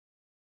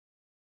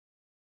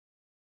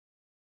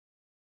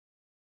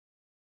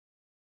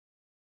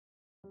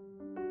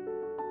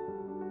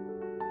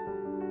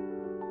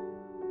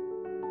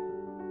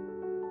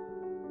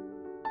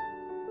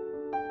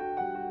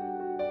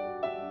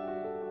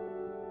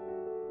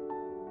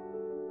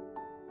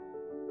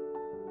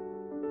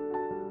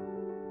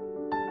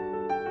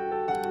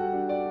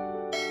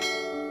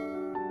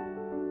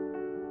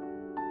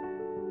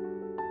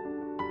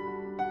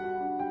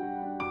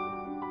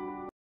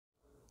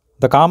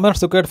The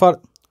components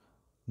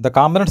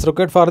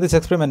required for this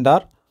experiment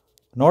are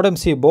node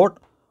MCU board,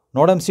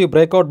 node MCU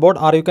breakout board,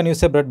 or you can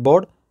use a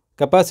breadboard,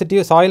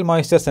 capacitive soil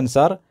moisture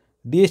sensor,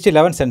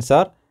 DHT11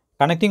 sensor,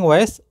 connecting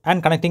wires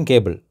and connecting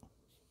cable.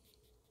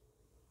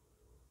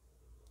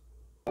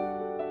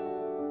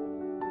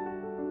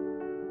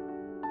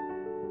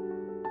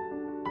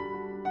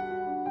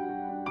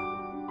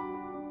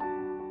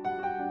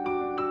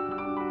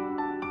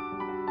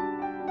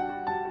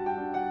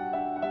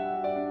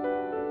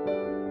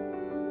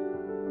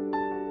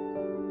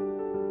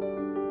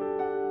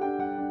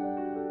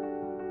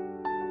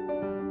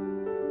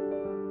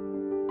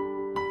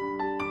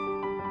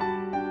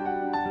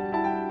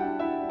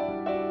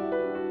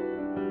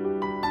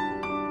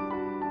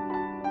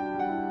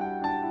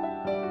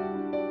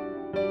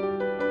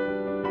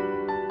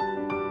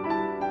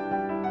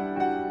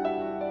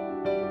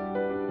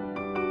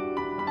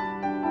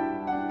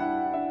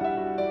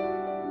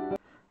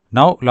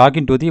 Now log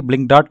into the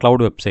Blynk.cloud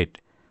website.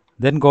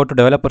 Then go to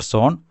developer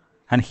zone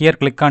and here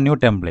click on new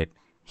template.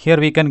 Here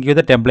we can give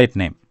the template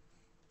name.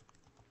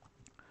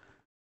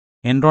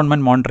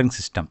 Environment monitoring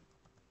system.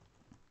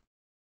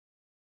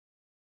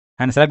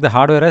 And select the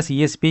hardware as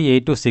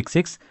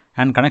ESP8266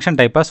 and connection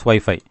type as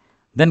Wi-Fi.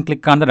 Then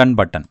click on the run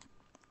button.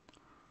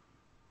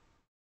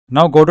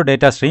 Now go to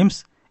data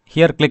streams.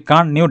 Here click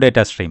on new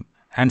data stream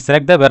and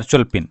select the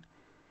virtual pin.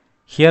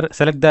 Here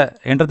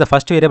enter the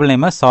first variable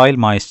name as soil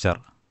moisture.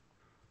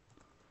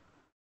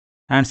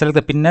 And select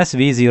the pin as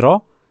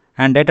V0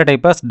 and data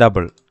type as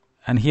double,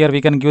 and here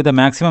we can give the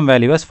maximum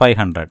value as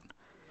 500.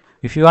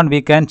 If you want,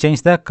 we can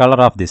change the color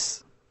of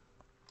this.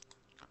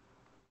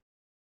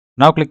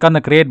 Now click on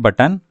the create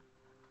button.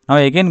 Now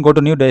again go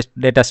to new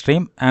data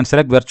stream and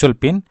select virtual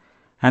pin,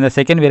 and the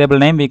second variable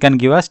name we can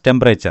give as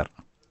temperature,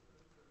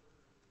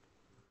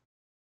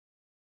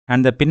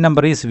 and the pin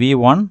number is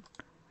V1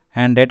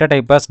 and data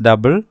type as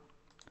double,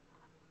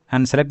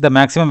 and select the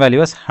maximum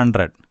value as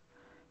 100.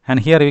 And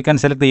here we can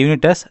select the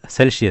unit as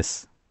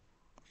Celsius.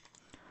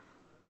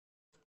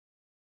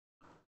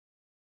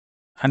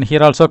 And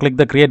here also click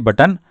the create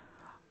button.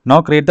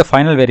 Now create the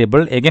final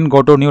variable. Again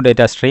go to new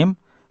data stream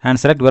and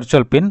select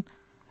virtual pin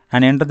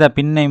and enter the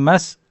pin name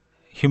as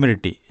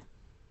humidity.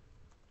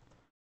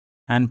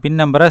 And pin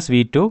number as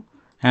V2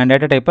 and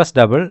data type as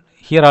double.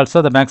 Here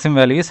also the maximum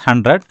value is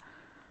 100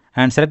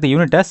 and select the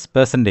unit as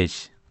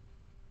percentage.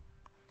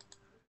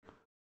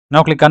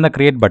 Now click on the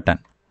create button.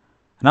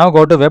 Now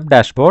go to web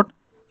dashboard.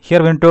 Here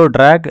we need to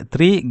drag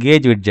 3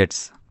 gauge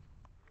widgets.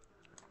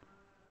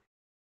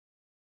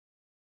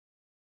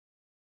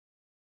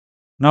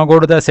 Now go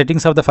to the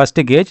settings of the first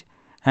gauge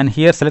and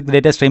here select the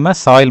data stream as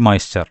soil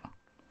moisture.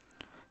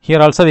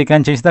 Here also we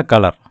can change the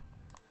color.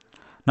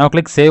 Now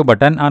click save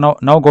button and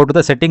now go to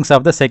the settings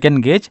of the second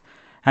gauge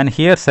and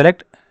here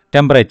select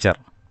temperature.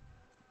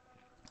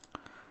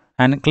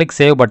 And click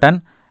save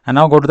button and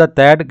now go to the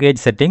third gauge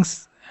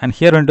settings and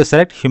here we need to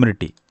select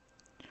humidity.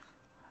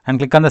 And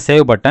click on the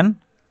save button.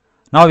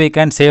 Now we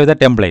can save the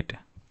template.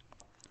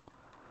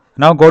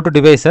 Now go to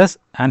devices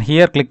and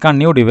here click on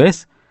new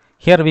device.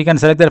 Here we can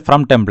select the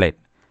from template.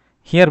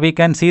 Here we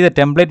can see the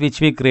template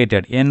which we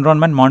created,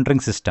 environment monitoring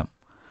system.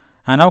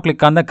 And now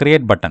click on the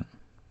create button.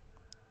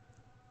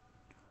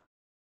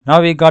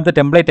 Now we got the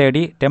template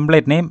ID,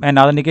 template name and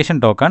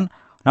authentication token.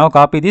 Now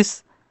copy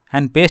this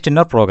and paste in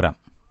our program.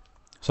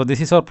 So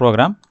this is our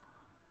program.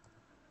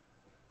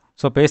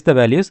 So paste the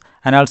values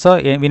and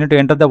also we need to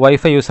enter the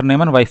Wi-Fi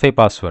username and Wi-Fi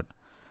password.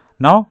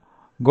 Now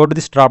go to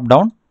this drop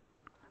down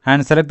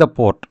and select the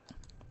port.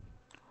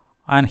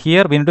 And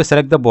here we need to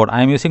select the board.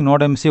 I am using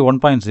Node MCU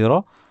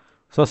 1.0.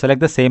 So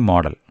select the same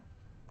model.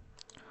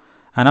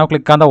 And now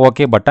click on the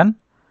OK button.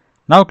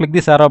 Now click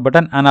this arrow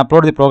button and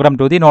upload the program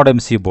to the Node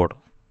MCU board.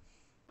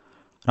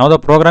 Now the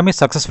program is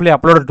successfully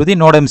uploaded to the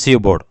Node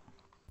MCU board.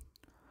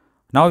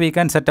 Now we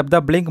can set up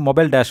the Blynk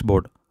mobile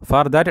dashboard.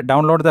 For that,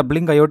 download the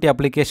Blynk IoT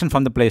application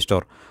from the Play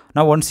Store.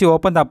 Now once you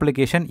open the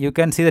application, you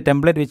can see the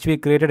template which we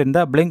created in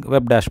the Blynk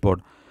web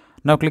dashboard.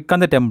 Now click on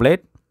the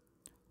template.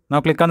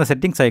 Now click on the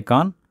settings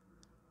icon.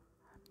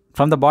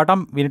 From the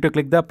bottom, we need to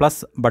click the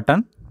plus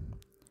button.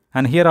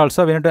 And here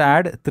also we need to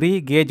add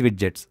 3 gauge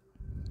widgets.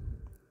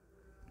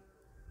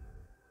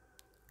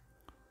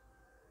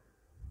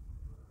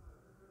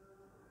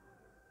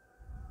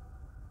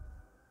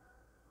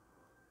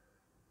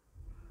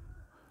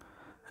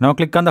 Now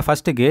click on the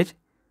first gauge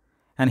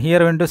and here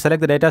we need to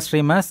select the data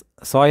stream as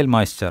soil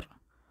moisture.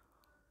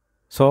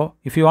 So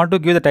if you want to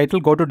give the title,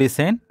 go to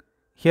design.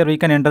 Here we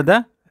can enter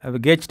the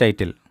gauge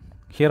title.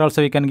 Here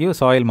also we can give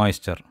soil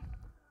moisture.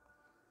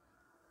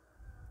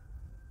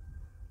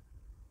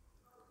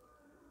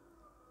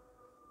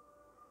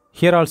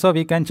 Here also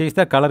we can change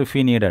the color if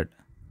we needed.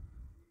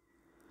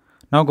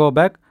 Now go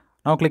back.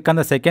 Now click on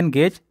the second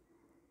gauge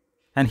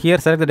and here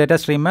select the data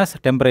stream as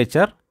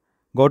temperature.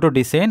 Go to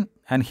design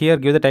and here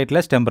give the title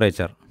as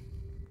temperature.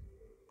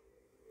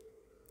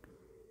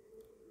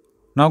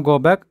 Now go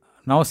back.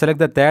 Now select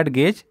the third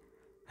gauge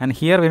and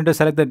here we need to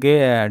select the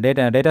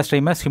data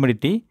stream as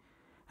humidity,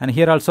 and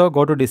here also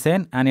go to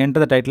design and enter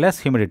the title as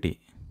humidity.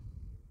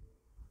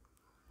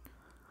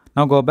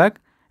 Now go back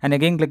and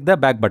again click the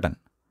back button.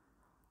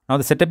 Now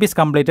the setup is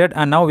completed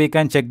and now we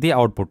can check the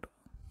output.